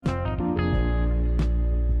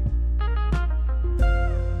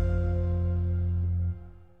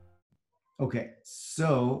Okay,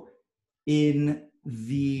 so in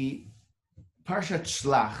the Parshat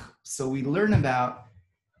Shlach, so we learn about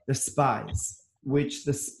the spies, which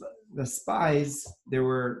the spies, there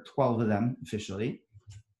were 12 of them officially.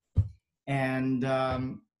 And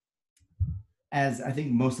as I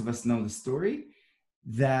think most of us know the story,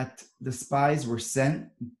 that the spies were sent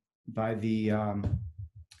by the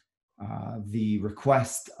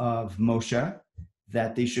request of Moshe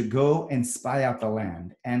that they should go and spy out the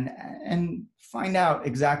land and find out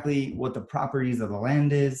exactly what the properties of the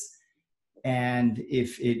land is, and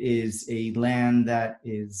if it is a land that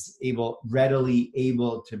is readily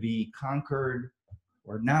able to be conquered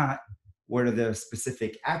or not. What are the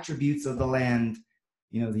specific attributes of the land?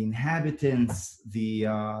 The inhabitants, the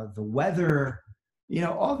weather.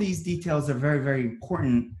 All these details are very, very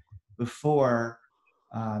important before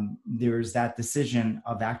there's that decision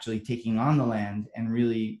of actually taking on the land and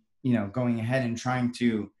really, going ahead and trying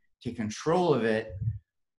to take control of it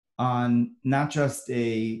on not just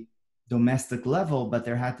a domestic level, but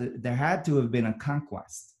there had to have been a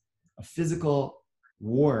conquest, a physical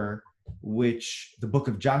war, which the book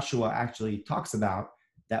of Joshua actually talks about,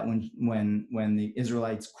 that when the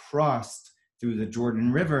Israelites crossed through the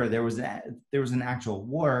Jordan River, there was an actual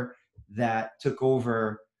war that took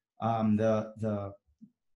over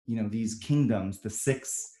these kingdoms, the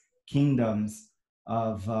 6 kingdoms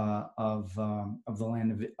of the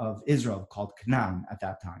land of Israel, called Canaan at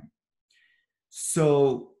that time.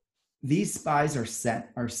 So these spies are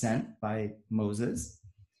sent by Moses,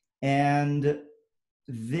 and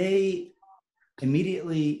they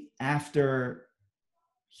immediately after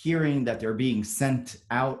hearing that they're being sent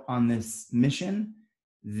out on this mission,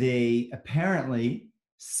 they apparently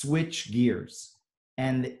switch gears,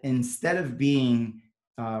 and instead of being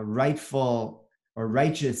rightful or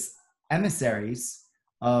righteous emissaries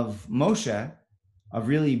of Moshe, of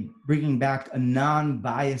really bringing back a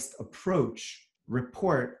non-biased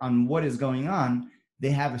report on what is going on,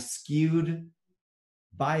 they have a skewed,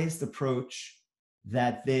 biased approach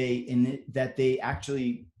that they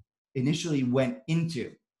actually initially went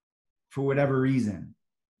into for whatever reason.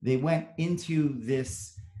 They went into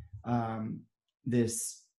this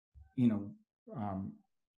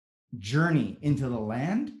journey into the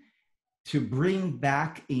land to bring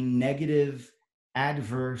back a negative,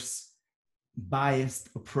 adverse, biased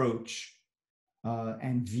approach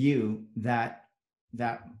and view that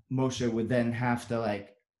Moshe would then have to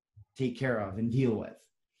take care of and deal with.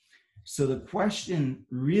 So the question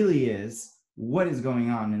really is, what is going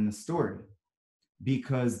on in the story?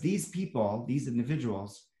 Because these people, these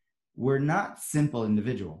individuals, were not simple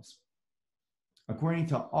individuals. According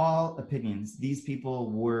to all opinions, these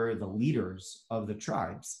people were the leaders of the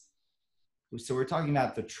tribes. So we're talking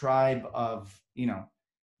about the tribe of,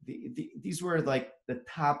 these were like the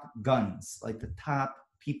top guns, like the top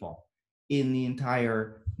people in the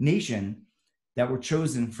entire nation that were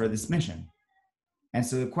chosen for this mission. And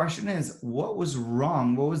so the question is, what was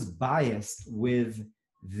wrong? What was biased with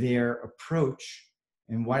their approach?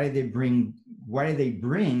 And why did they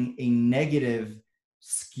bring a negative,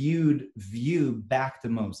 skewed view back to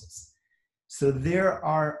Moses? So there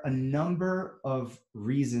are a number of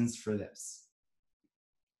reasons for this.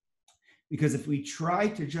 Because if we try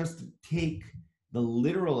to just take the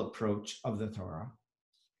literal approach of the Torah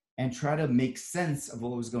and try to make sense of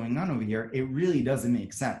what was going on over here, it really doesn't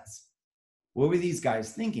make sense. What were these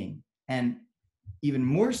guys thinking? And even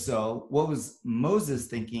more so, what was Moses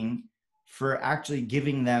thinking for actually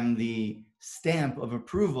giving them the stamp of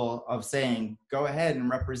approval of saying, go ahead and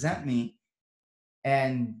represent me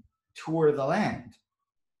and tour the land?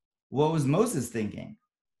 What was Moses thinking?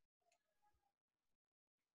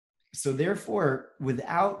 So therefore,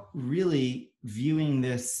 without really viewing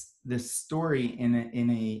this story in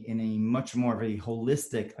a much more of a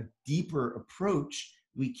holistic, a deeper approach,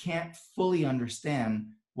 we can't fully understand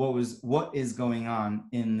what is going on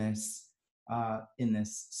in this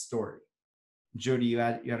story. Jody, you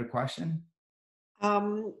had a question? I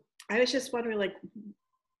was just wondering,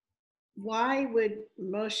 why would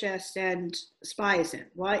Moshe send spies in?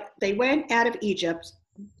 Why they went out of Egypt?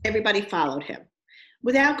 Everybody followed him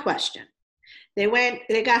without question. They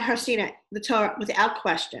got Har Sinai, the Torah, without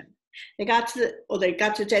question. They got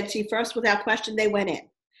to Dead Sea first without question. They went in.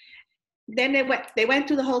 Then they went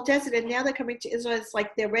through the whole desert, and now they're coming to Israel. It's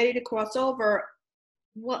like they're ready to cross over.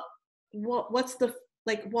 What's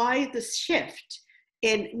why the shift?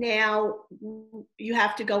 And now you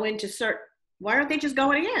have to go into why aren't they just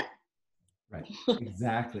going in? Right.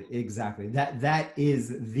 Exactly. That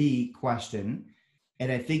is the question.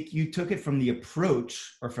 And I think you took it from the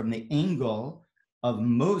approach or from the angle of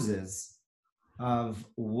Moses of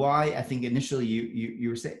why I think initially you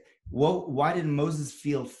were saying, well, why did Moses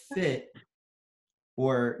feel fit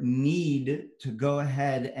or need to go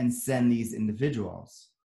ahead and send these individuals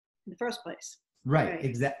in the first place? Right,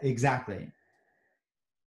 Right. exactly.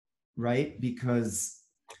 Right, because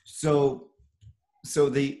so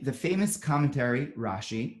the famous commentary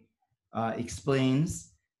Rashi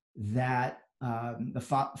explains that the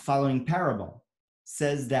following parable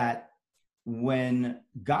says that when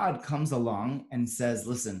God comes along and says,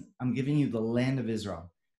 listen, I'm giving you the land of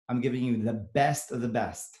Israel, I'm giving you the best of the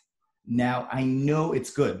best. Now I know it's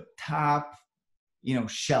good, top,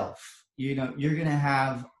 shelf. You're gonna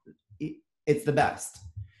have it's the best.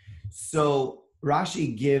 So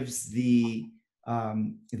Rashi gives the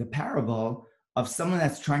parable of someone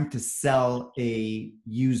that's trying to sell a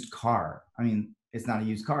used car. I mean, it's not a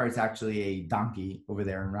used car; it's actually a donkey over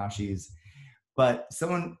there in Rashi's. But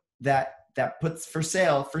someone that puts for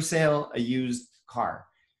sale a used car.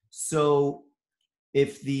 So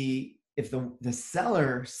if the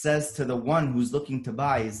seller says to the one who's looking to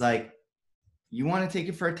buy, he's like, "You want to take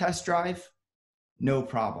it for a test drive? No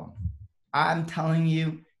problem. I'm telling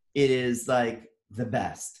you, it is like the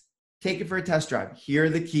best. Take it for a test drive. Here are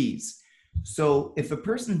the keys." So if a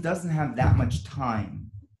person doesn't have that much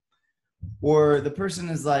time, or the person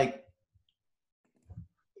is like,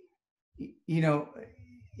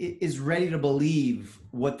 is ready to believe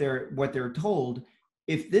what they're told,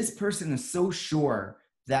 if this person is so sure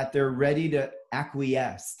that they're ready to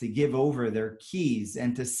acquiesce, to give over their keys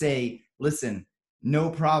and to say, listen, no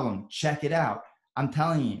problem, check it out. I'm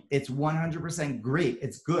telling you, it's 100% great.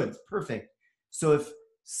 It's good. It's perfect. So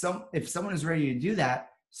if someone is ready to do that,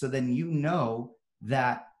 so then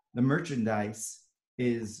that the merchandise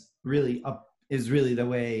is really the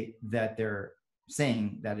way that they're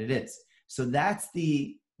saying that it is. So that's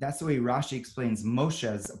the way Rashi explains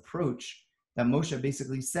Moshe's approach. That Moshe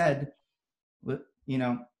basically said, you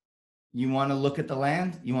want to look at the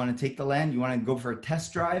land, you want to take the land, you want to go for a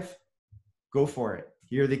test drive, go for it.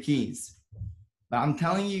 Here are the keys. But I'm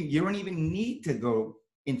telling you, you don't even need to go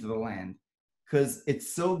into the land because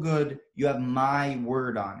it's so good. You have my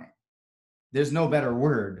word on it. There's no better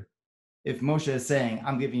word. If Moshe is saying,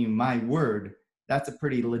 I'm giving you my word, that's a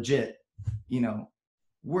pretty legit,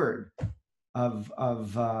 word of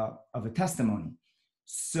a testimony.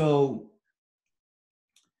 So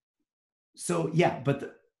yeah,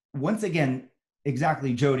 but once again,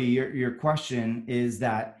 exactly, Jody, your question is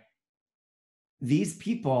that these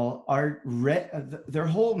people are their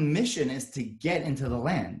whole mission is to get into the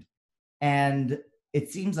land, and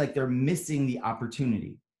it seems like they're missing the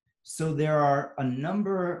opportunity. So there are a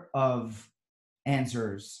number of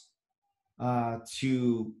answers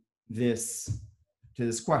to this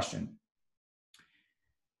question.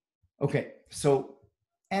 Okay, so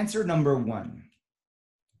answer number one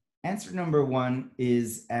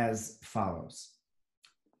is as follows: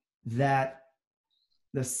 that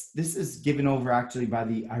this is given over actually by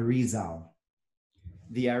the Arizal.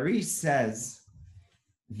 The Ari says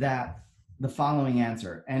that the following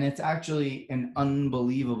answer, and it's actually an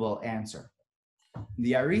unbelievable answer.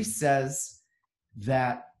 The Ari says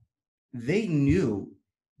that they knew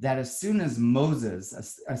that as soon as Moshe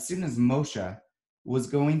was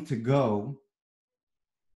going to go,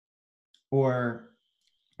 or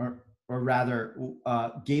rather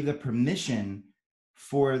gave the permission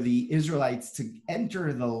for the Israelites to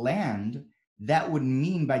enter the land, that would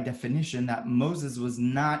mean by definition that Moses was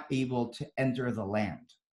not able to enter the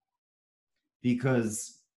land,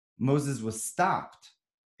 because Moses was stopped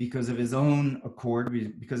because of his own accord,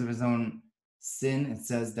 because of his own sin. It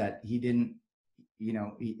says that he didn't,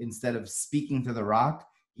 instead of speaking to the rock,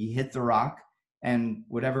 he hit the rock. And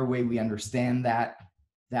whatever way we understand that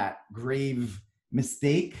grave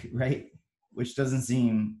mistake, right, which doesn't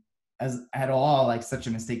seem at all like such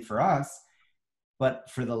a mistake for us, but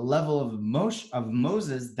for the level of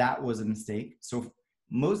Moses, that was a mistake. So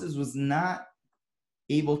Moses was not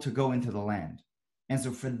able to go into the land. And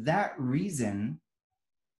so for that reason,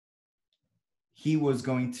 he was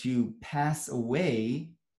going to pass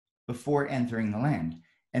away before entering the land.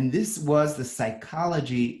 And this was the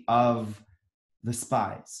psychology of the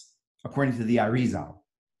spies, according to the Arizal.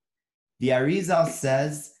 The Arizal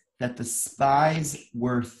says that the spies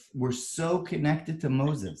were so connected to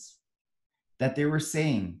Moses that they were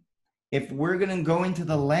saying, if we're going to go into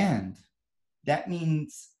the land, that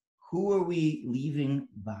means who are we leaving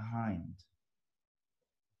behind?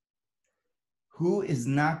 Who is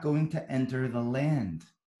not going to enter the land?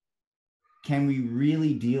 Can we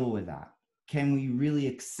really deal with that? Can we really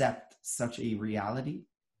accept such a reality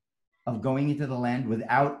of going into the land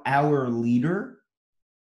without our leader?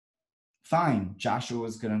 fine, Joshua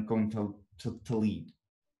was going to lead.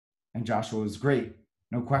 And Joshua was great,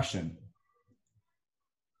 no question.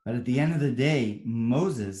 But at the end of the day,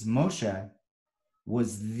 Moshe,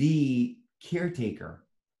 was the caretaker,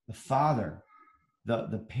 the father,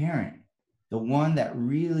 the parent, the one that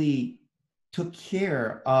really took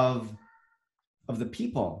care of the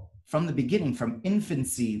people from the beginning, from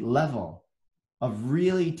infancy level, of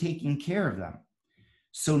really taking care of them.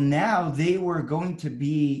 So now they were going to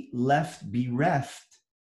be bereft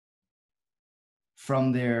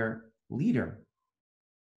from their leader,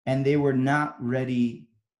 and they were not ready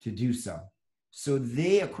to do so. So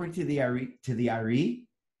they, according to the Ari,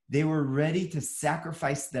 they were ready to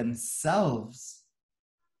sacrifice themselves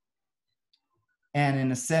and,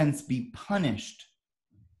 in a sense, be punished.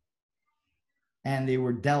 And they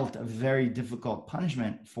were dealt a very difficult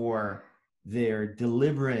punishment for their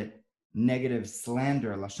deliberate negative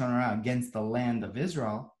slander, Lashon Hara, against the land of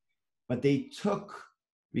Israel. But they took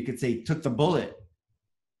the bullet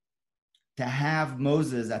to have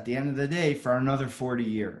Moses at the end of the day for another 40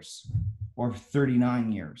 years or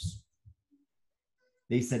 39 years.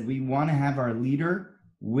 They said, we want to have our leader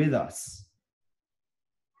with us.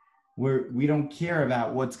 We don't care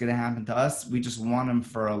about what's going to happen to us. We just want him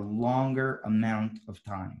for a longer amount of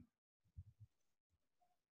time.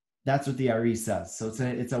 That's what the Ari says. So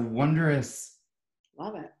it's a wondrous.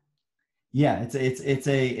 Love it. Yeah, it's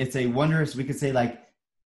a wondrous, we could say, like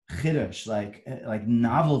chiddush, like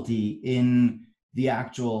novelty in the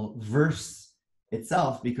actual verse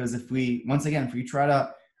itself. Because if we try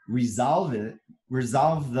to resolve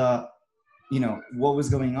the, what was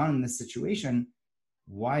going on in this situation,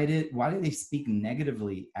 why did they speak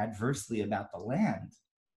negatively, adversely about the land?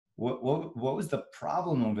 What was the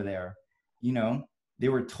problem over there? They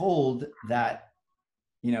were told that,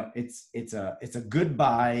 it's a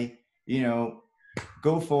goodbye,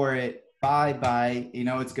 go for it, bye,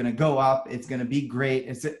 it's going to go up, it's going to be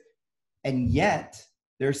great. And yet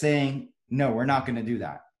they're saying, no, we're not going to do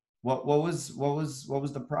that. What was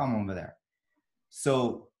the problem over there?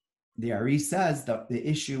 So the Ari says that the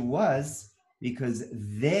issue was because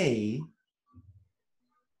they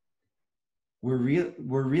were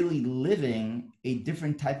really living a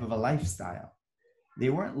different type of a lifestyle.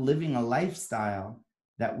 They weren't living a lifestyle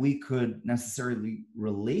that we could necessarily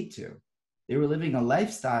relate to. They were living a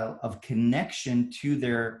lifestyle of connection to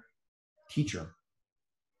their teacher,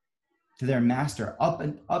 to their master,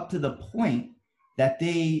 up to the point that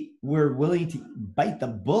they were willing to bite the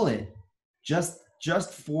bullet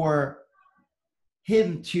just for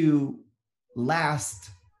him to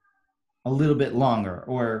last a little bit longer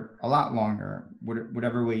or a lot longer,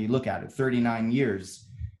 whatever way you look at it. 39 years,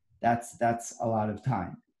 that's a lot of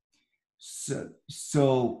time.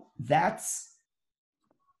 So that's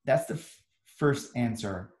the first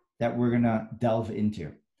answer that we're going to delve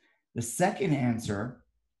into. The second answer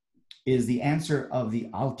is the answer of the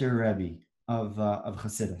Alter Rebbe of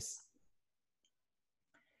Chassidus.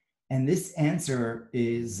 And this answer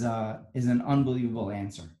is an unbelievable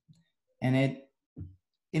answer. And it,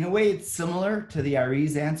 in a way, it's similar to the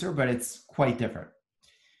Ari's answer, but it's quite different.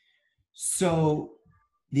 So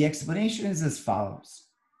the explanation is as follows,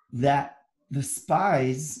 that the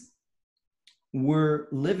spies were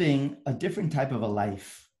living a different type of a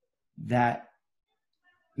life that,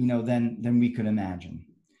 than we could imagine.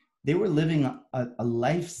 They were living a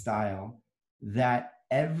lifestyle that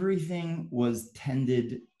everything was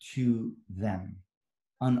tended to them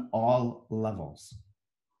on all levels,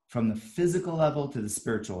 from the physical level to the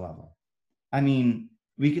spiritual level. I mean,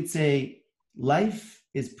 we could say life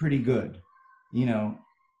is pretty good,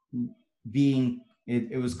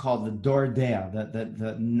 it was called the Dor Dea,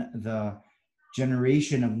 the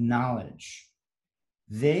generation of knowledge.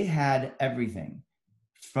 They had everything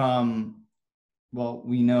from, well,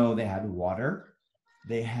 we know they had water,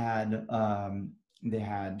 they had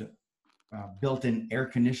built-in air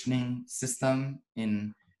conditioning system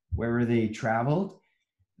in wherever they traveled.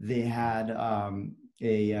 They had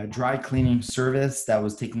a dry cleaning service that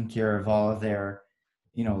was taking care of all of their,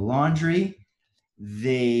 laundry.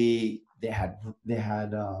 They had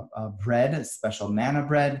bread, a special manna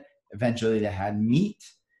bread. Eventually, they had meat,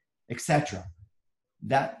 etc.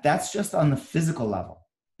 That's just on the physical level.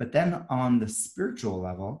 But then on the spiritual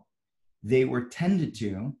level, they were tended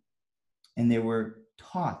to, and they were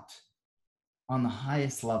taught on the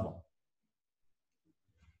highest level.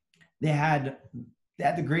 They had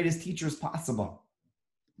the greatest teachers possible.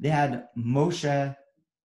 They had Moshe,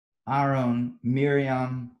 Aaron,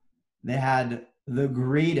 Miriam. They had the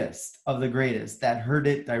greatest of the greatest that heard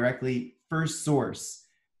it directly, first source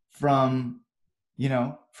from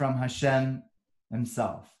Hashem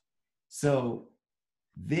himself. So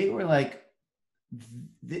they were like,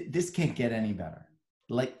 this can't get any better.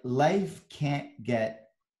 Like life can't get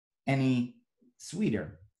any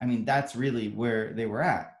sweeter. I mean, that's really where they were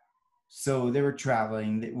at. So they were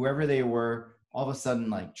traveling, wherever they were, all of a sudden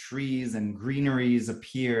like trees and greeneries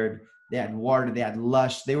appeared. They had water, they had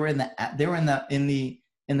lush. They were in the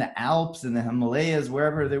Alps, in the Himalayas,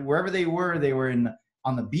 wherever they were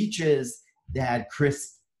on the beaches. They had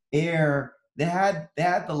crisp air. They had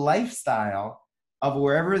the lifestyle of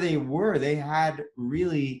wherever they were. They had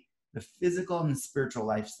really the physical and the spiritual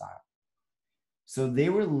lifestyle. So they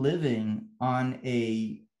were living on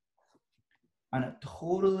a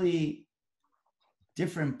totally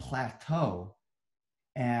different plateau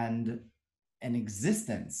and an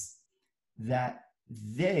existence that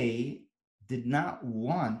they did not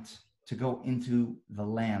want to go into the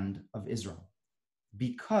land of Israel,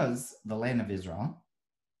 because the land of Israel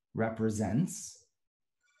represents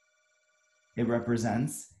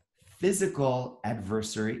physical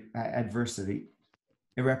adversity.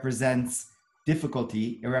 It represents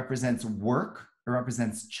difficulty. It represents work. It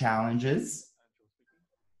represents challenges.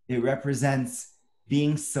 It represents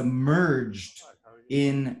being submerged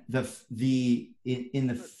in the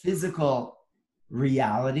physical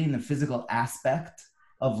reality, in the physical aspect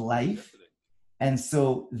of life. And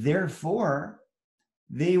so therefore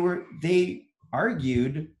they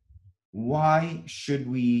argued, why should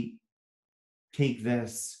we take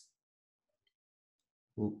this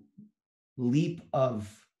leap of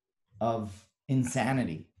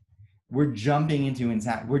insanity? We're jumping into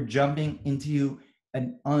insanity. We're jumping into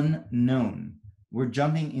an unknown. We're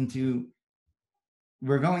going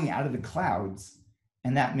out of the clouds,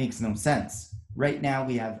 and that makes no sense. Right now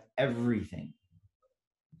we have everything.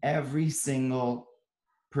 Every single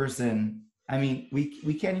person. I mean,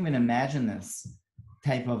 we can't even imagine this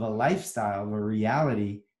type of a lifestyle or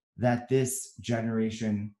reality that this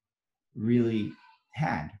generation really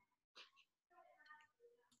had.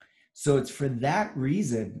 So it's for that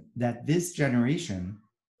reason that this generation,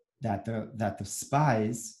 that the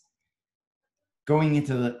spies going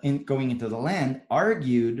into the land,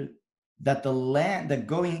 argued that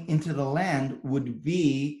going into the land would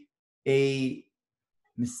be a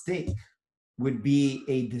mistake, would be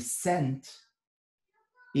a descent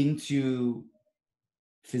into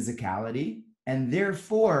physicality, and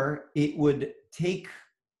therefore it would take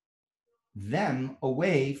them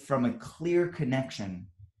away from a clear connection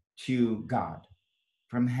to God,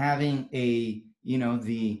 from having the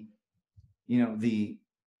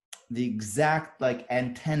exact like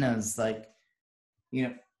antennas, like,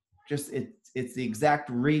 just it's the exact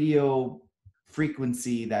radio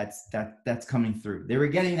frequency that's coming through. They were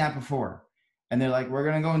getting that before, and they're like, we're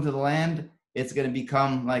going to go into the land, it's going to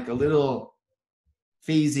become like a little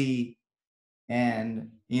phasey,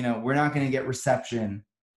 and we're not going to get reception.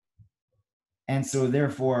 And so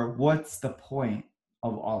therefore, what's the point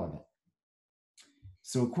of all of it?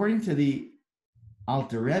 So according to the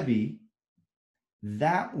Alter Rebbe,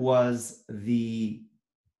 that was the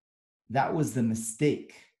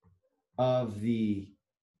mistake of the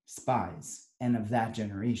spies and of that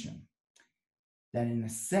generation. That in a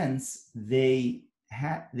sense, they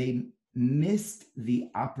missed the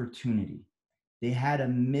opportunity. They had a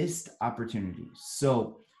missed opportunity.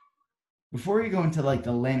 So before we go into like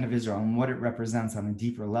the land of Israel and what it represents on a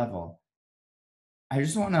deeper level, I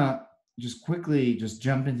just want to just quickly just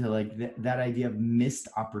jump into like that idea of missed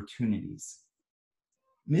opportunities.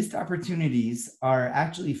 Missed opportunities are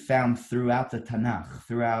actually found throughout the Tanakh,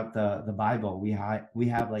 throughout the Bible. We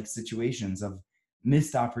have like situations of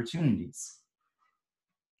missed opportunities.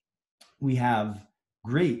 We have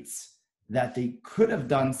greats that they could have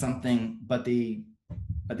done something, but they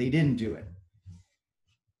didn't do it.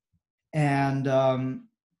 And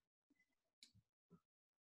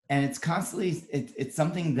it's constantly it's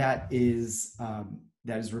something that is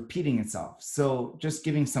repeating itself. So just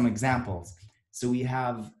giving some examples. So we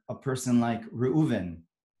have a person like Reuven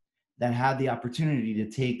that had the opportunity to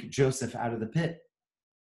take Joseph out of the pit,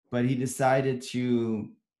 but he decided to,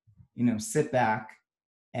 sit back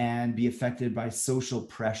and be affected by social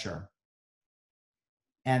pressure.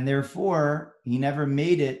 And therefore, he never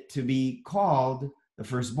made it to be called the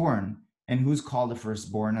firstborn. And who's called the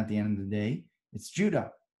firstborn at the end of the day? It's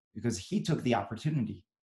Judah, because he took the opportunity.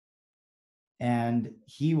 And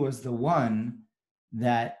he was the one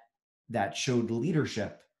that showed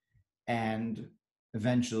leadership and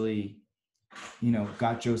eventually,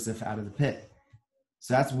 got Joseph out of the pit.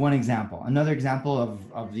 So that's one example. Another example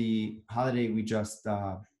of the holiday we just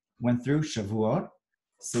went through, Shavuot.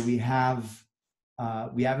 So we have a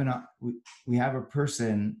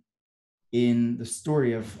person in the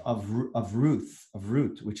story of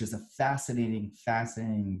Ruth, which is a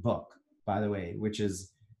fascinating book, by the way, which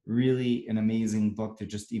is really an amazing book to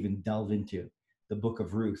just even delve into, the book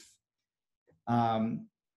of Ruth.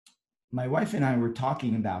 My wife and I were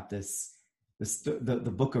talking about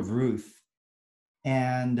the book of Ruth,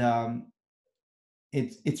 and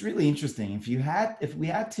it's really interesting. If we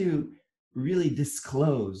had to really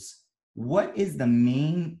disclose what is the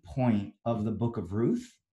main point of the book of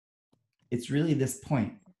Ruth, it's really this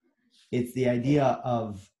point. It's the idea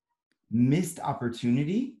of missed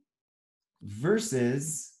opportunity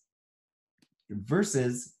versus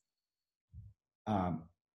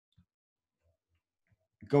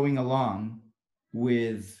going along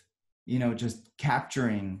with, just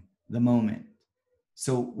capturing the moment.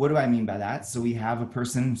 So what do I mean by that? So we have a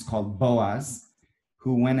person who's called Boaz,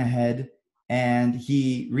 who went ahead and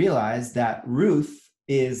he realized that Ruth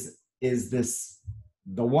is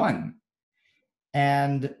the one.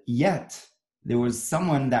 And yet there was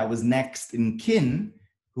someone that was next in kin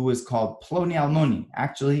who was called Ploni Almoni.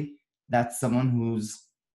 Actually, that's someone who's,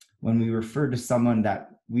 when we refer to someone that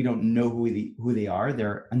we don't know who they are,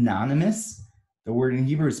 they're anonymous. The word in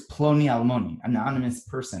Hebrew is Ploni Almoni, anonymous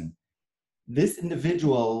person. This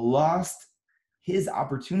individual lost his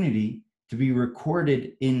opportunity to be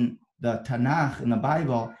recorded in the Tanakh, in the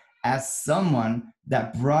Bible, as someone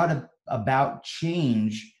that brought about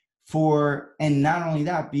change for, and not only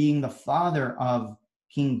that, being the father of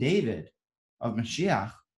King David, of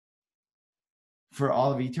Mashiach, for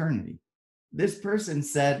all of eternity. This person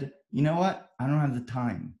said, you know what? I don't have the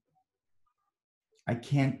time. I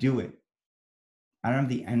can't do it. I don't have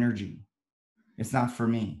the energy. It's not for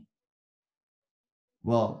me.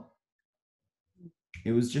 Well,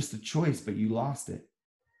 it was just a choice, but you lost it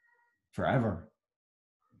forever.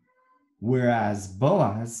 Whereas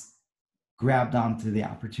Boaz grabbed onto the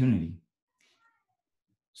opportunity.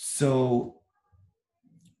 So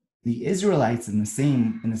the Israelites, in the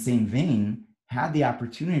same vein, had the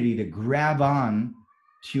opportunity to grab on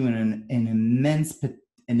to an immense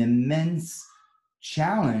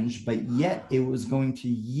challenge, but yet it was going to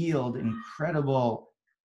yield incredible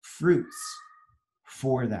fruits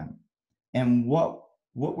for them. And what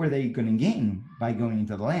were they going to gain by going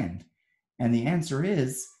into the land? And the answer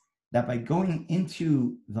is that by going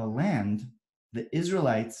into the land, the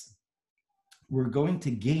Israelites were going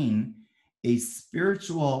to gain a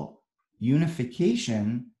spiritual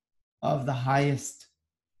unification of the highest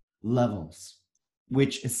levels,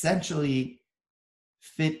 which essentially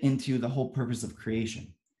fit into the whole purpose of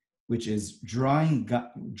creation, which is drawing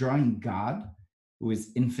God, who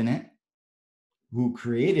is infinite, who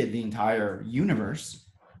created the entire universe,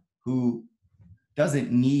 who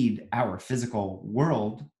doesn't need our physical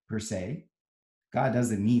world per se. God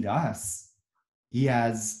doesn't need us. He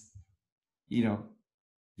has,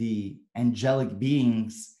 the angelic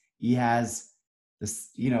beings. He has this,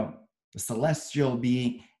 the celestial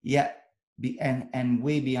being, and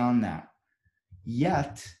way beyond that.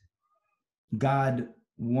 Yet God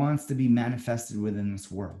wants to be manifested within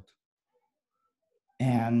this world.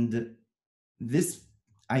 And this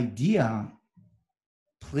idea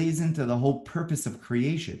plays into the whole purpose of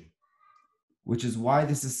creation, which is why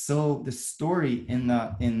the story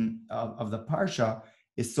of the Parsha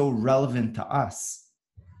is so relevant to us,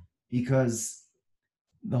 because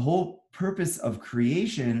the whole purpose of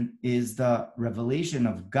creation is the revelation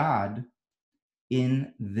of God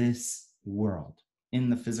in this world,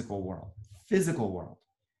 in the physical world.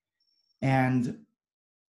 And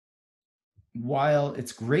while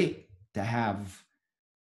it's great to have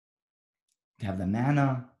the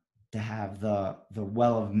manna, to have the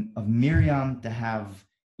well of Miriam, to have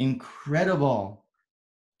incredible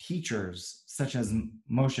teachers such as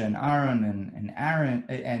Moshe and Aaron and Aaron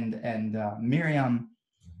and Miriam,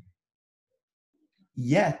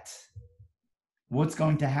 yet what's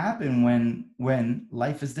going to happen when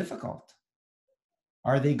life is difficult?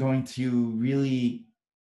 Are they going to really,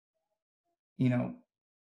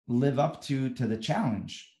 live up to the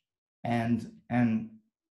challenge and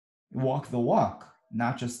walk the walk,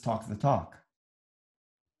 not just talk the talk?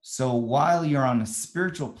 So while you're on a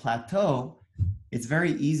spiritual plateau, it's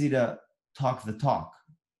very easy to talk the talk.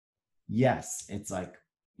 Yes, it's like,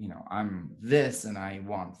 I'm this and I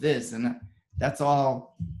want this, and that's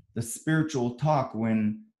all the spiritual talk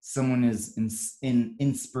when someone is in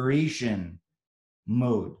inspiration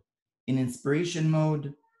mode. In inspiration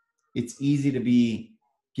mode, it's easy to be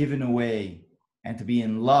given away and to be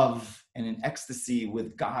in love and in ecstasy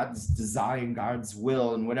with God's design, God's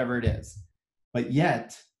will, and whatever it is. But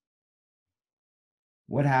yet,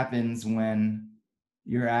 what happens when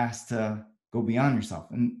you're asked to go beyond yourself?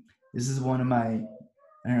 And This is one of my,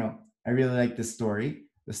 I don't know, I really like this story.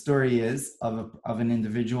 The story is of an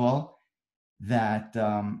individual that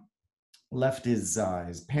left his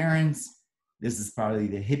parents. This is probably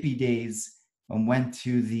the hippie days, and went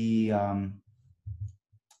to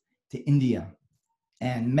India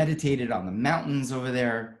and meditated on the mountains over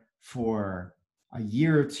there for a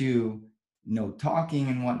year or two, no talking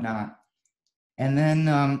and whatnot. And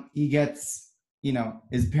then he gets,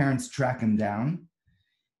 his parents track him down,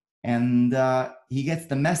 and he gets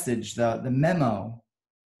the message, the memo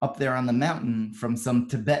up there on the mountain from some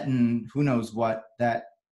Tibetan, who knows what, that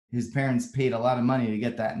his parents paid a lot of money to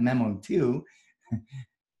get that memo too.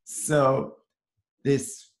 So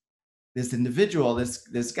this individual,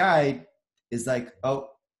 this guy is like, oh,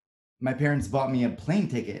 my parents bought me a plane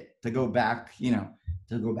ticket to go back, to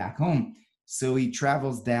go back home. So he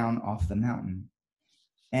travels down off the mountain,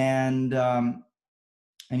 and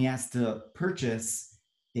he has to purchase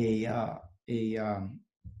a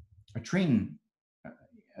train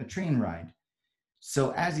ride.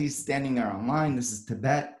 So as he's standing there online, this is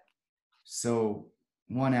Tibet. So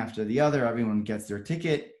one after the other, everyone gets their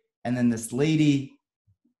ticket, and then this lady,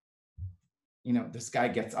 this guy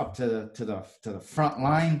gets up to the front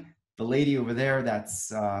line. The lady over there,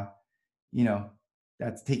 that's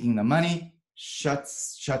that's taking the money,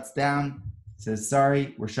 shuts down, says,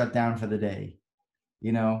 "Sorry, we're shut down for the day.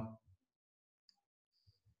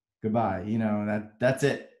 Goodbye." That's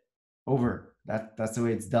it. Over. That's the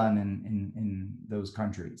way it's done in those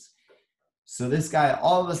countries. So this guy,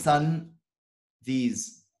 all of a sudden,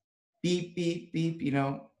 these beep, beep, beep,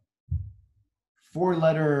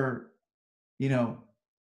 4-letter,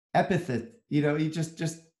 epithet, he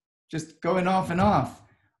just going off and off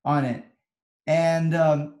on it. And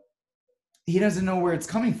he doesn't know where it's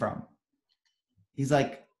coming from. He's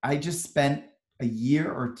like, I just spent a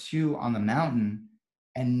year or two on the mountain,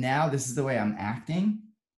 and now this is the way I'm acting.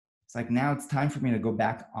 It's like, now it's time for me to go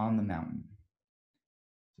back on the mountain.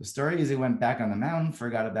 The story is he went back on the mountain,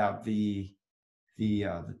 forgot about the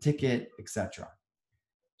ticket, etc.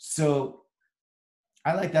 So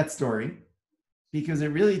I like that story because it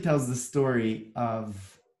really tells the story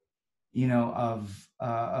of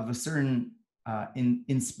a certain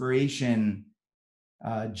inspiration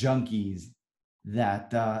junkies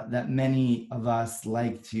that many of us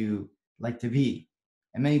like to be.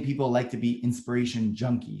 And many people like to be inspiration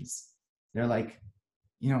junkies. They're like,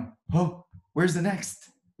 oh, where's the next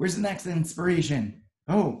inspiration?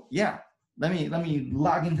 Oh yeah, let me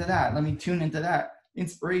log into that. Let me tune into that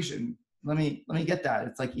inspiration. Let me get that.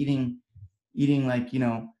 It's like eating like,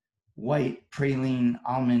 white praline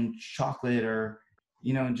almond chocolate, or,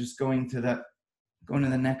 just going to the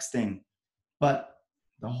next thing. But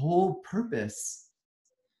the whole purpose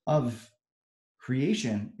of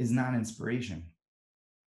creation is not inspiration.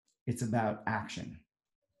 It's about action.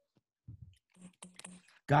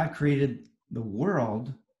 God created the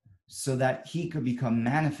world so that he could become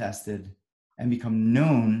manifested and become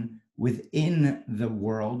known within the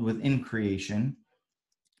world, within creation,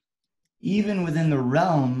 even within the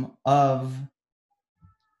realm of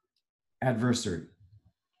adversity,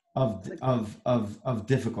 of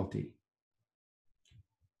difficulty.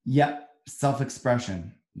 Yeah,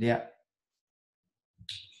 self-expression. Yeah.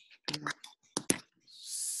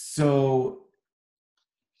 So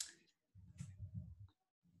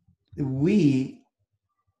we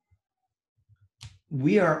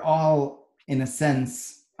are all, in a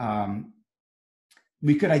sense,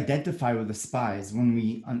 we could identify with the spies when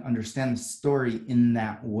we understand the story in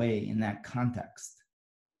that way, in that context.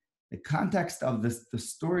 The context of the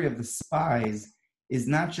story of the spies is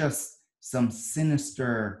not just some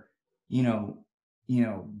sinister,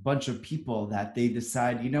 bunch of people that they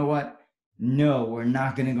decide, what? No, we're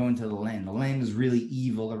not going to go into the land. The land is really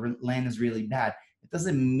evil. The land is really bad. It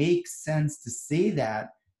doesn't make sense to say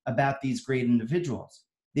that about these great individuals.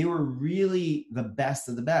 They were really the best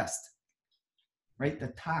of the best, right? The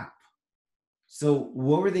top. So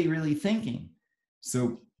what were they really thinking?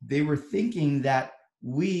 So they were thinking that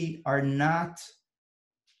we are not,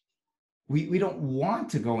 we don't want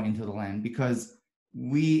to go into the land because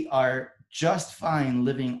we are just fine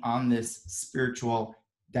living on this spiritual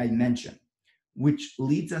dimension, which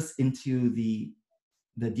leads us into the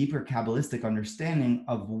deeper Kabbalistic understanding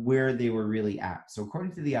of where they were really at. So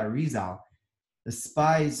according to the Arizal, the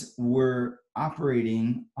spies were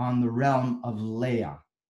operating on the realm of Leah.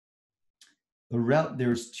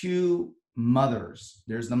 There's two mothers.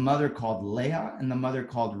 There's the mother called Leah and the mother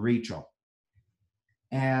called Rachel.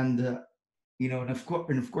 And, and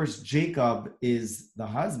of course, Jacob is the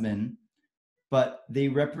husband, but they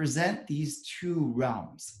represent these two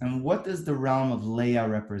realms. And what does the realm of Leah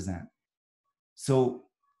represent? So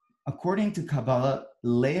according to Kabbalah,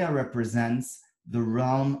 Leah represents the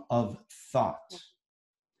realm of thought,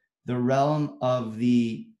 the realm of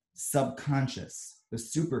the subconscious, the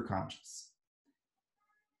superconscious.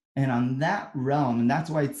 And on that realm, and that's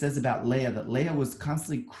why it says about Leah that Leah was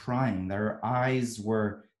constantly crying, that her eyes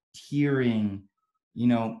were tearing,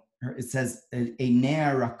 it says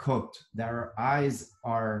Einea rakot, that her eyes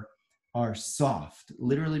are soft,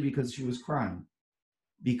 literally because she was crying,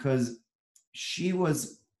 because she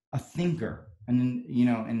was a thinker. And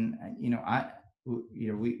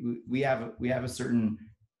we have a certain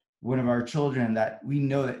one of our children that we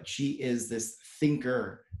know that she is this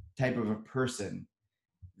thinker type of a person,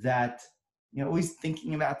 that always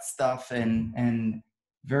thinking about stuff and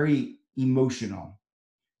very emotional.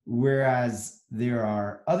 Whereas there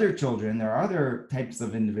are other children, there are other types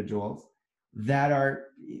of individuals that are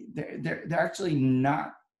they're actually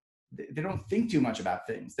not, they don't think too much about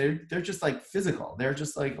things. They're just like physical. They're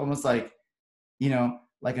just like almost like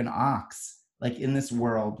like an ox, like in this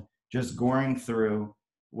world, just going through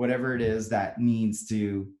whatever it is that needs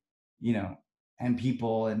to, and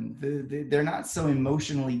people, and they're not so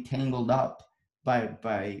emotionally tangled up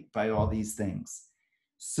by all these things.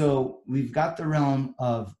 So we've got the realm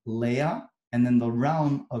of Leah and then the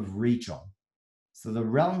realm of Rachel. So the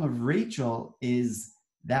realm of Rachel is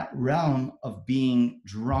that realm of being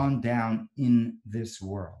drawn down in this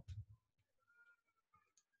world.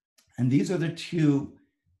 And these are the two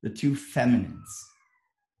feminines.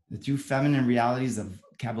 The two feminine realities of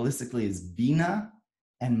Kabbalistically is Bina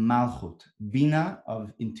and Malchut. Bina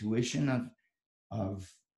of intuition, of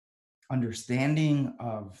understanding,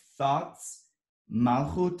 of thoughts.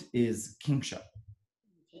 Malchut is kingship.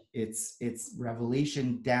 It's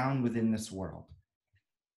revelation down within this world.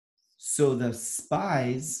 So the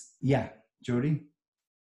spies, Jody?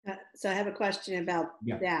 So I have a question about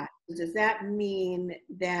that. Does that mean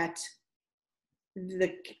that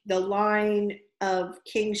the line of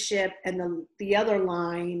kingship and the other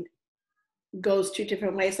line goes two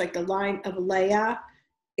different ways? Like the line of Leah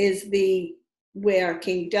is where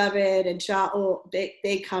King David and Shaul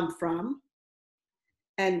they come from,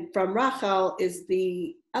 and from Rachel is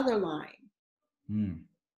the other line.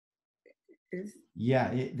 That's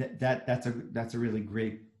a really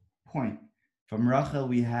great point. From Rachel,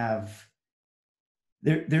 we have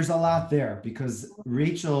there's a lot there, because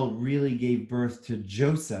Rachel really gave birth to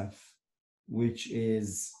Joseph, which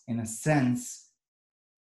is in a sense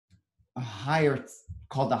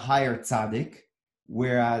called a higher tzaddik,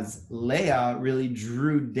 whereas Leah really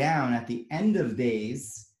drew down at the end of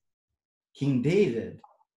days King David,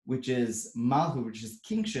 which is Malchut, which is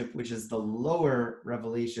kingship, which is the lower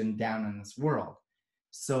revelation down in this world.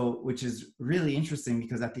 So, which is really interesting,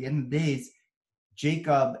 because at the end of the days,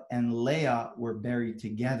 Jacob and Leah were buried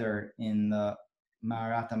together in the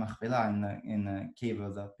Ma'arat HaMachpelah, in the cave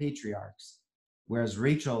of the patriarchs, whereas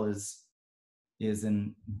Rachel is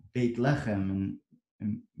in Beit Lechem,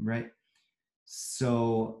 and right.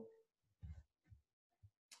 So,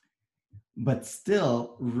 but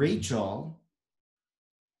still, Rachel,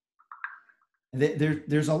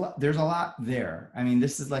 there's a lot there. I mean,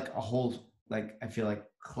 this is like a whole, like, I feel like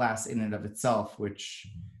class in and of itself, which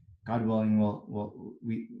God willing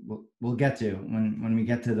we'll get to when we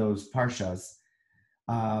get to those parshas.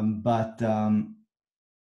 But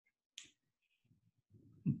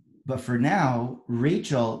for now,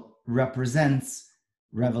 Rachel represents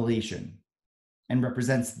revelation and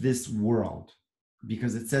represents this world,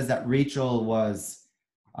 because it says that Rachel was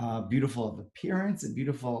beautiful of appearance and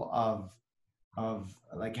beautiful of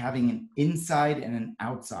like having an inside and an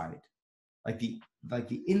outside, like the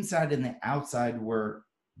inside and the outside were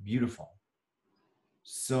beautiful.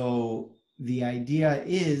 So the idea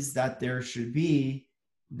is that there should be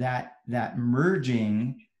that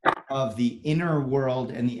merging of the inner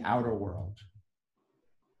world and the outer world.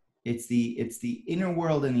 It's the inner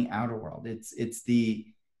world and the outer world. It's the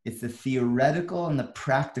theoretical and the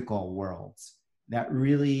practical worlds that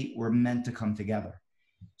really were meant to come together.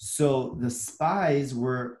 So the spies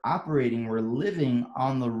were living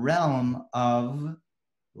on the realm of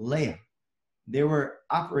Leah. They were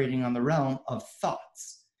operating on the realm of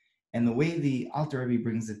thoughts. And the way the Alter Rebbe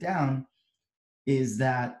brings it down is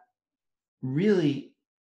that really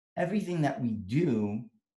everything that we do,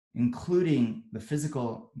 including the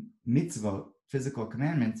physical mitzvot, physical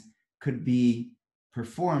commandments, could be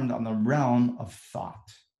performed on the realm of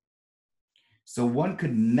thought. So one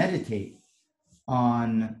could meditate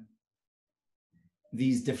on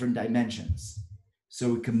these different dimensions.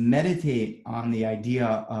 So we can meditate on the idea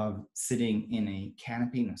of sitting in a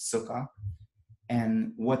canopy, in a sukkah,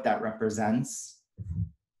 and what that represents.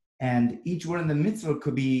 And each one of the mitzvot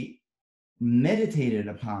could be meditated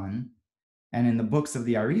upon. And in the books of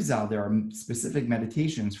the Arizal, there are specific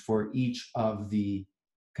meditations for each of the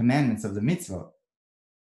commandments of the mitzvot.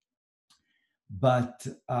 But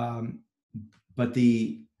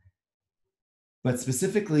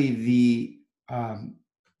specifically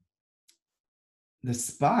the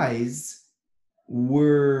spies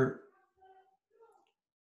were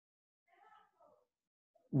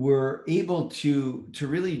able to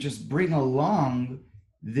really just bring along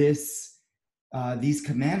these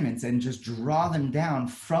commandments and just draw them down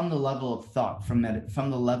from the level of thought, from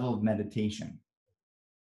the level of meditation.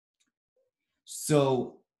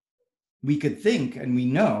 So we could think, and we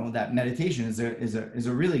know that meditation is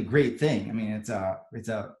a really great thing. I mean, it's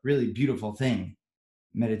a really beautiful thing.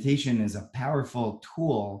 Meditation is a powerful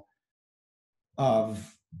tool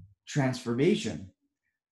of transformation.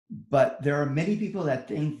 But there are many people that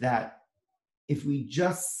think that if we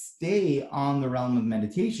just stay on the realm of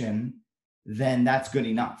meditation, then that's good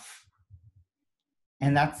enough.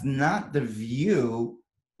 And that's not the view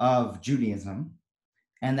of Judaism.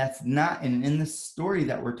 And that's not, and in the story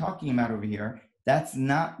that we're talking about over here, that's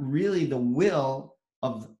not really the will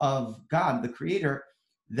of God, the Creator,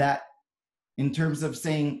 that in terms of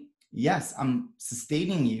saying, yes, I'm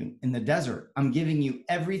sustaining you in the desert. I'm giving you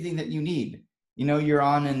everything that you need. You know, you're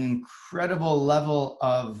on an incredible level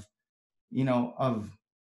of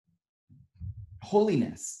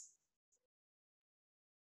holiness.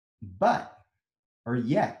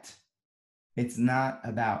 Yet, it's not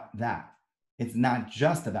about that. It's not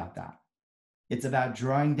just about that. It's about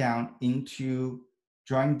drawing down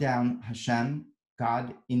Hashem,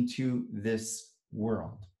 God, into this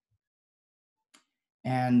world.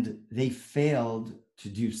 And they failed to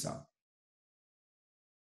do so.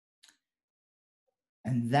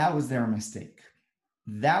 And that was their mistake.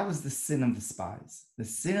 That was the sin of the spies. The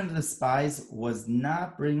sin of the spies was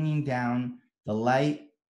not bringing down the light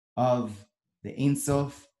of the Ein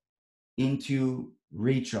Sof into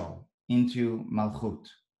Rachel, into Malchut.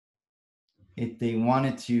 They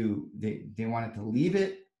wanted to leave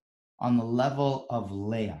it on the level of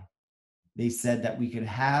Leah. They said that we could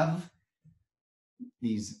have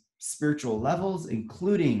these spiritual levels,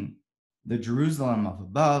 including the Jerusalem of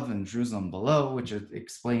above and Jerusalem below, which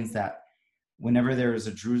explains that whenever there is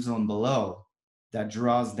a Jerusalem below, that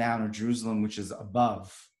draws down a Jerusalem which is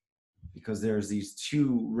above, because there's these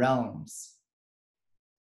two realms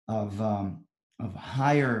of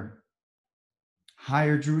higher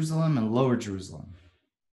Jerusalem and lower Jerusalem.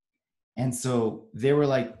 And so they were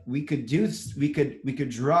like, we could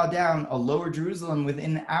draw down a lower Jerusalem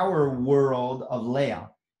within our world of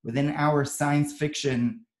Leah, within our science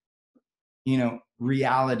fiction,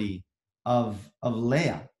 reality of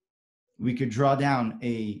Leah. We could draw down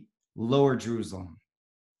a lower Jerusalem,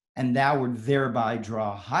 and that would thereby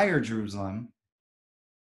draw higher Jerusalem.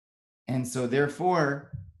 And so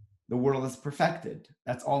therefore, the world is perfected.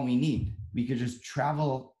 That's all we need. We could just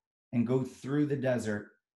travel and go through the desert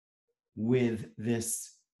with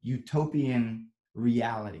this utopian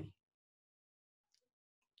reality.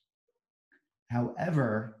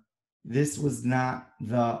 However, this was not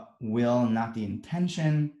the will, not the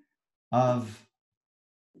intention of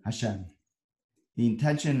Hashem. The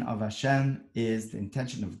intention of Hashem the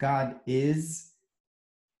intention of God is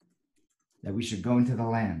that we should go into the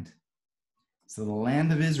land. So the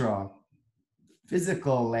land of Israel,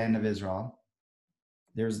 physical land of Israel,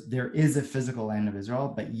 there is a physical land of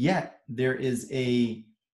Israel, but yet there is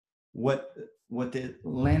what the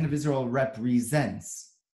land of Israel represents.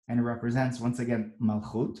 And it represents, once again,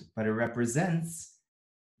 Malchut, but it represents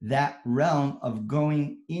that realm of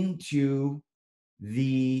going into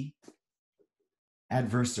the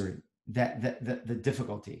adversary, the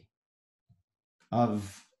difficulty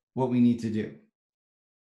of what we need to do.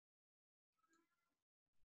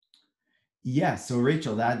 Yeah, so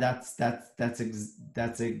Rachel, that's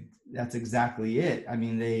exactly it. I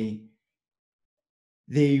mean, they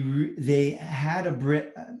had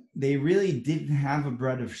they really didn't have a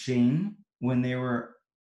bread of shame when they were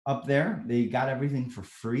up there. They got everything for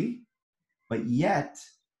free, but yet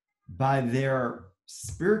by their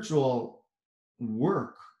spiritual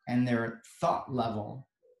work and their thought level,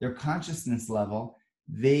 their consciousness level,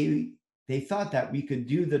 they thought that we could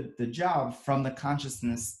do the job from the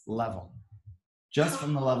consciousness level, just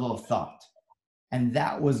from the level of thought. And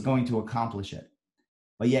that was going to accomplish it.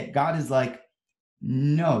 But yet God is like,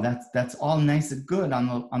 no, that's all nice and good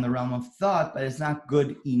on the realm of thought, but it's not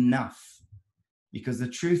good enough. Because the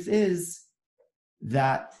truth is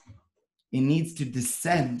that it needs to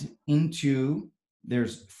descend into,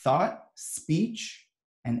 there's thought, speech,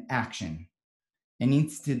 and action. It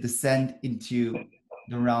needs to descend into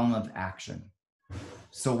the realm of action.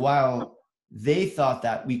 So while they thought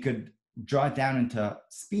that we could draw it down into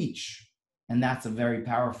speech, and that's a very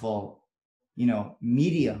powerful,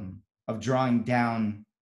 medium of drawing down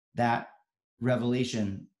that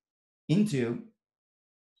revelation into,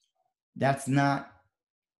 that's not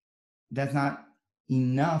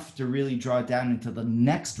enough to really draw it down into the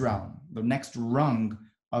next realm, the next rung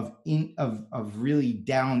of really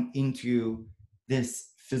down into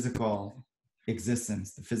this physical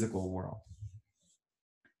existence, the physical world.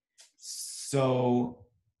 So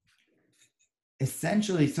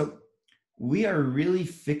essentially, we are really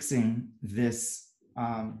fixing this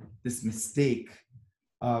this mistake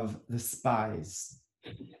of the spies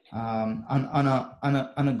on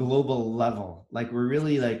a global level. Like, we're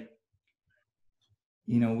really like,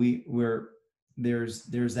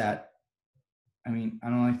 there's that. I mean, I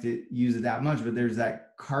don't like to use it that much, but there's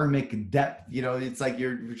that karmic debt. It's like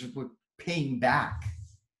you're just paying back.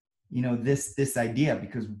 This idea,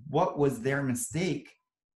 because what was their mistake?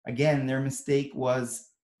 Again, their mistake was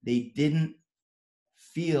they didn't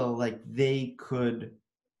feel like they could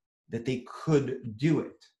do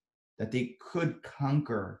it, that they could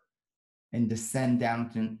conquer and descend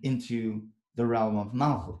down into the realm of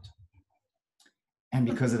Malchut. And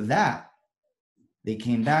because of that, they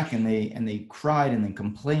came back and they cried and they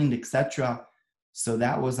complained, etc. So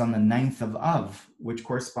that was on the 9th of Av, which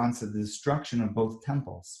corresponds to the destruction of both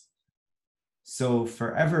temples. So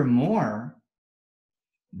forevermore,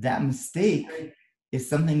 that mistake is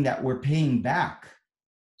something that we're paying back,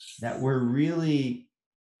 that we're really,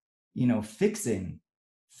 fixing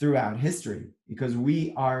throughout history, because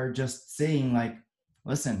we are just saying, like,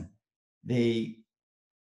 listen, they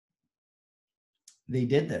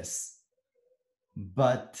did this,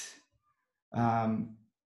 but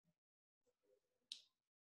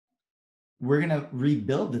we're going to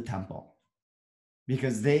rebuild the temple,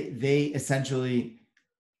 because they essentially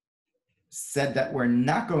said that we're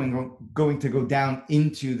not going to go down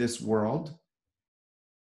into this world.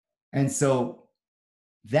 And so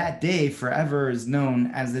that day forever is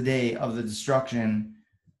known as the day of the destruction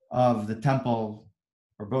of the temple,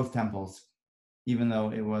 or both temples, even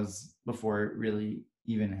though it was before it really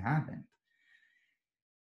even happened.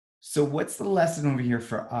 So what's the lesson over here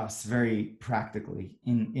for us, very practically,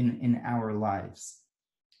 in our lives?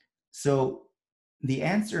 So the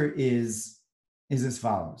answer is as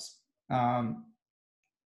follows.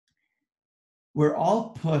 We're all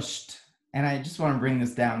pushed, and I just want to bring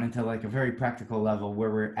this down into like a very practical level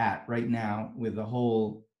where we're at right now with the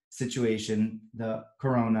whole situation, the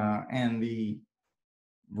corona and the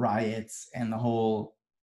riots and the whole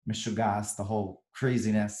mishugas, the whole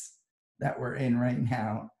craziness that we're in right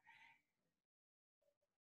now.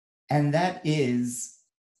 And that is,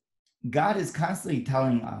 God is constantly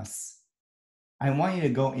telling us, I want you to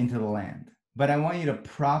go into the land, but I want you to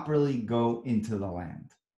properly go into the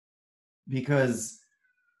land. Because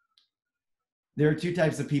there are two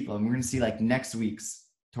types of people, and we're going to see like next week's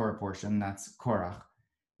Torah portion, that's Korach,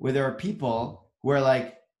 where there are people who are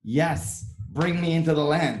like, yes, bring me into the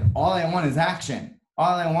land. All I want is action.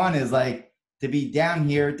 All I want is like to be down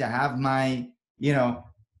here, to have my,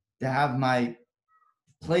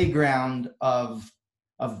 playground of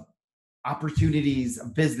opportunities,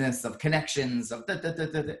 of business, of connections, of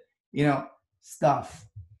stuff.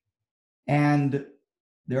 And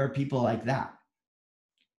there are people like that.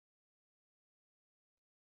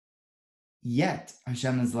 Yet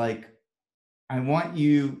Hashem is like, I want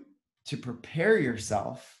you to prepare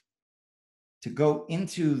yourself to go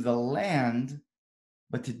into the land,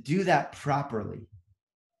 but to do that properly,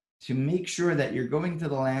 to make sure that you're going to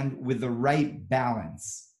the land with the right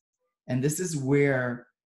balance. And this is where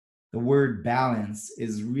the word balance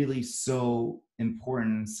is really so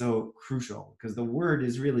important and so crucial, because the word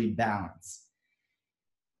is really balance.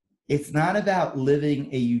 It's not about living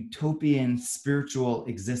a utopian spiritual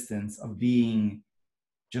existence of being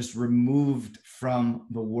just removed from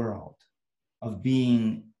the world, of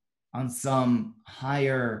being on some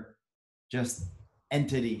higher just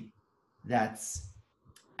entity that's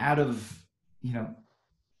out of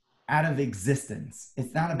existence.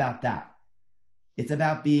 It's not about that. It's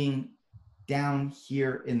about being down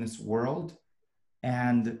here in this world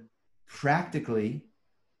and practically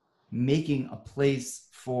making a place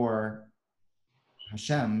for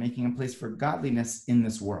Hashem, making a place for godliness in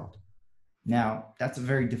this world. Now, that's a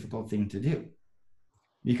very difficult thing to do,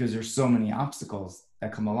 because there's so many obstacles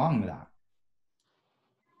that come along with that.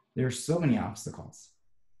 There's so many obstacles.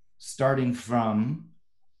 starting from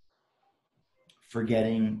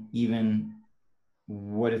forgetting even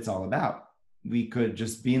what it's all about. We could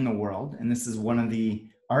just be in the world, and this is one of the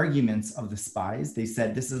arguments of the spies. They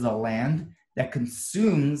said this is a land that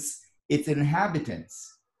consumes its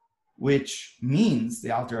inhabitants, which means,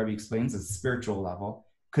 the Alter Rebbe explains, at a spiritual level,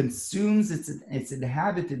 consumes its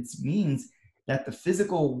inhabitants means that the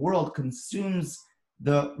physical world consumes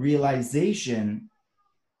the realization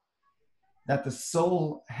that the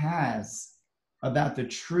soul has about the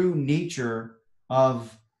true nature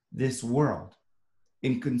of this world.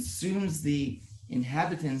 It consumes the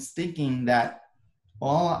inhabitants thinking that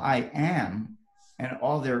all I am and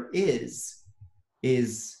all there is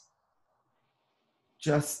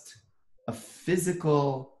just a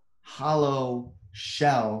physical, hollow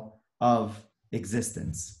shell of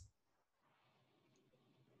existence.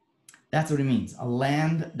 That's what it means. A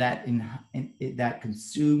land that that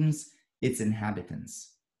consumes its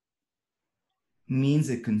inhabitants. Means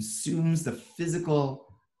it consumes the physical,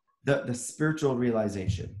 the spiritual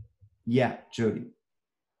realization. Yeah, Jody.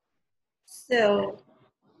 So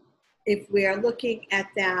if we are looking at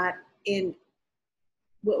that in,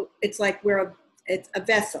 well, it's like it's a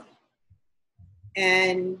vessel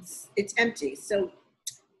and it's empty. So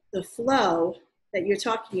the flow that you're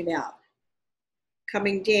talking about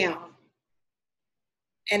coming down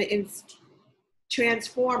and it's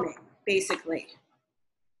transforming basically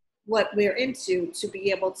what we're into to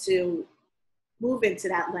be able to move into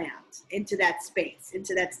that land, into that space,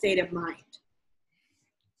 into that state of mind.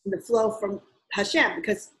 And the flow from Hashem,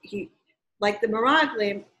 because he, like the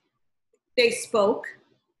Meraglim, they spoke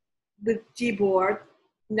with Dibur,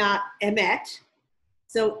 not Emet.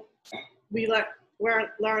 So we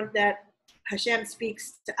learned that Hashem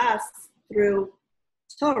speaks to us through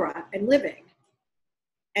Torah and living.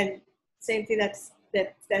 And same thing, that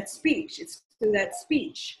speech. It's through that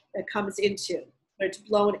speech that comes into, or it's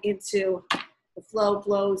blown into, the flow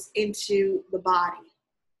blows into the body.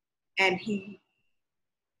 And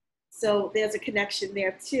so there's a connection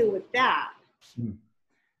there too with that.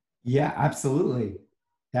 Yeah, absolutely.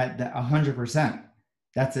 That 100%.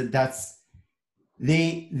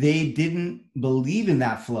 They didn't believe in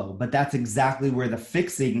that flow, but that's exactly where the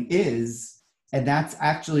fixing is. And that's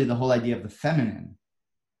actually the whole idea of the feminine.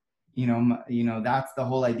 You know, that's the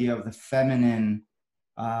whole idea of the feminine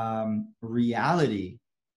reality.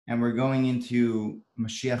 And we're going into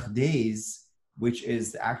Mashiach days, which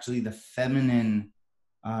is actually the feminine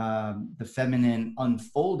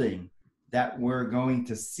unfolding, that we're going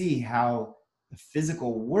to see how the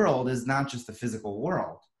physical world is not just the physical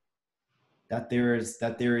world. That there is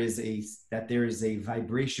a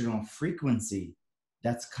vibrational frequency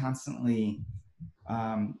that's constantly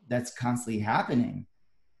happening.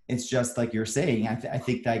 It's just like you're saying. I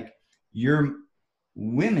think like your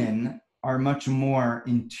women are much more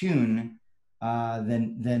in tune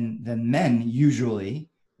than men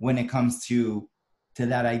usually when it comes to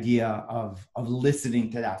that idea of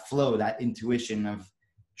listening to that flow, that intuition of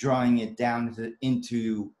drawing it down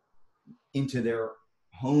into their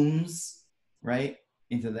homes, right?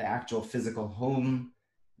 Into the actual physical home,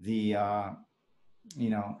 the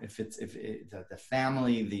the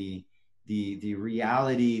family, the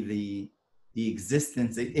reality, the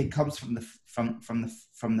existence. It comes from the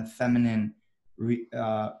feminine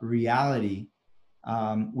reality,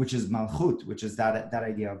 which is Malchut, which is that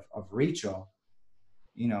idea of Rachel.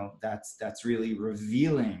 You know, that's really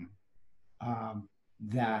revealing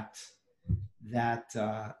that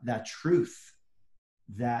truth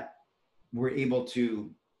that we're able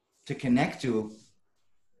to connect to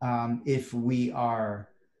if we're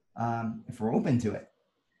open to it.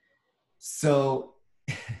 So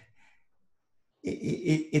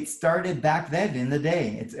it started back then in the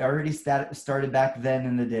day. It's already started back then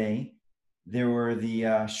in the day. There were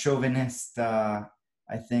the chauvinist, I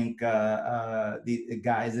think, the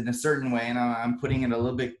guys in a certain way, and I'm putting it a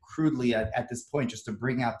little bit crudely at this point, just to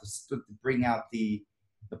bring out the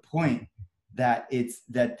point that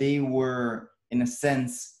they were, in a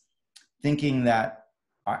sense, thinking that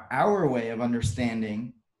our way of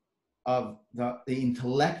understanding of the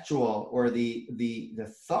intellectual or the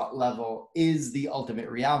thought level is the ultimate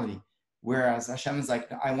reality, whereas Hashem is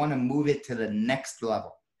like, I want to move it to the next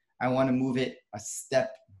level. I want to move it a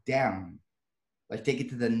step down, like take it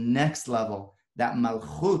to the next level. That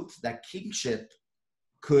malchut, that kingship,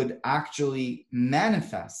 could actually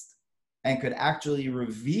manifest and could actually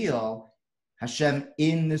reveal Hashem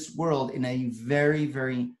in this world in a very,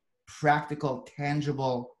 very practical,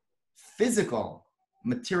 tangible, physical,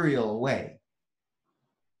 material way.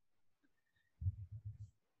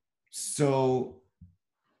 So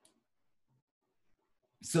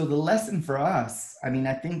so the lesson for us, I mean,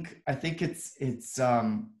 I think it's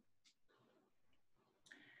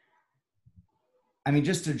I mean,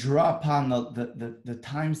 just to draw upon the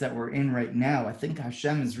times that we're in right now, I think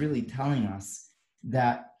Hashem is really telling us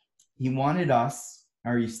that he wanted us,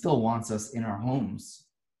 or he still wants us in our homes,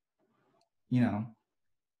 you know,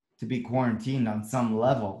 to be quarantined on some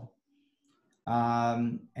level.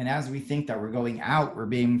 And as we think that we're going out, we're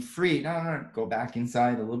being free. No, no, no, go back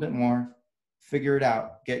inside a little bit more, figure it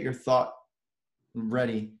out, get your thought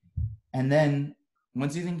ready. And then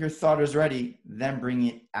once you think your thought is ready, then bring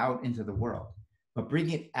it out into the world. But bring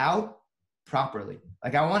it out properly.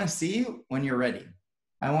 Like, I want to see you when you're ready.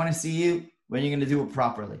 I want to see you when you're going to do it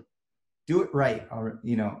properly. Do it right,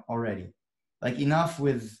 you know, already. Like, enough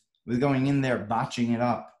with going in there, botching it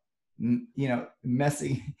up, you know,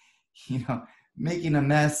 messing, you know, making a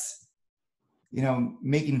mess, you know,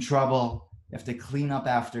 making trouble. You have to clean up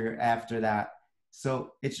after that.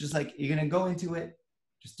 So it's just like, you're going to go into it,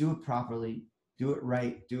 just do it properly, do it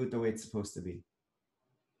right, do it the way it's supposed to be.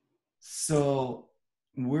 So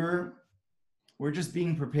we're just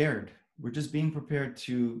being prepared. We're just being prepared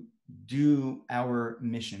to do our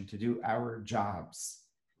mission, to do our jobs,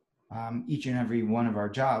 each and every one of our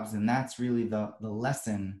jobs. And that's really the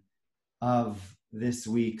lesson of this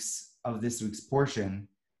week's portion,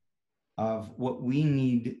 of what we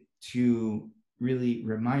need to really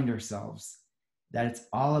remind ourselves, that it's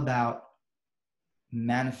all about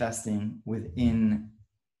manifesting within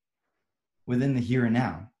the here and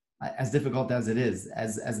now. As difficult as it is,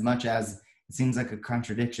 as much as it seems like a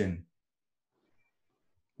contradiction,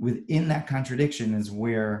 within that contradiction is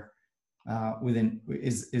where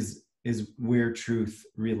is where truth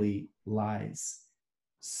really lies.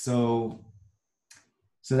 So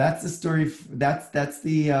that's the story. That's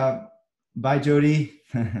the bye, Jody.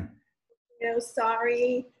 No,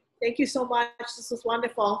 sorry. Thank you so much. This was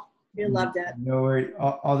wonderful. We loved it. No worries.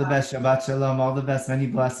 All the best. Shabbat shalom. All the best. Many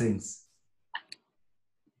blessings.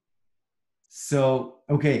 So,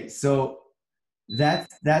 okay, so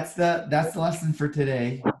that's the lesson for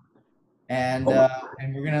today, and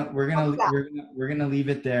we're gonna leave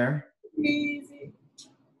it there. Easy.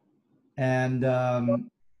 And Okay.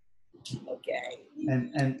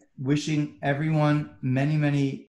 and wishing everyone many